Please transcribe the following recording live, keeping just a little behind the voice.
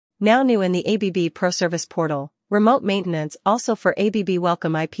Now new in the ABB ProService portal, remote maintenance also for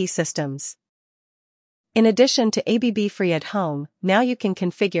ABB-Welcome IP systems. In addition to ABB-free at home, now you can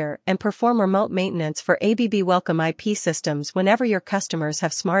configure and perform remote maintenance for ABB-Welcome IP systems whenever your customers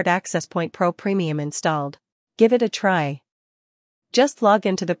have Smart Access Point Pro Premium installed. Give it a try. Just log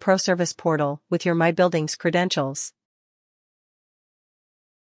into the ProService portal with your My Buildings credentials.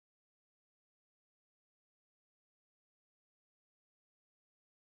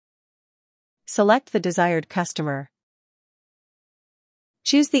 Select the desired customer.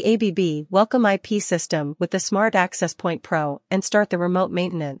 Choose the ABB-Welcome IP system with the Smart Access Point Pro and start the remote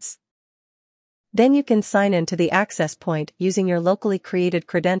maintenance. Then you can sign in to the access point using your locally created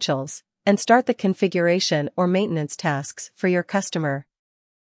credentials and start the configuration or maintenance tasks for your customer.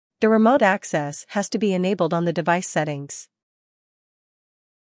 The remote access has to be enabled on the device settings.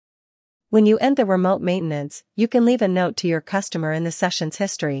 When you end the remote maintenance, you can leave a note to your customer in the session's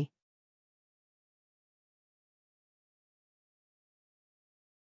history.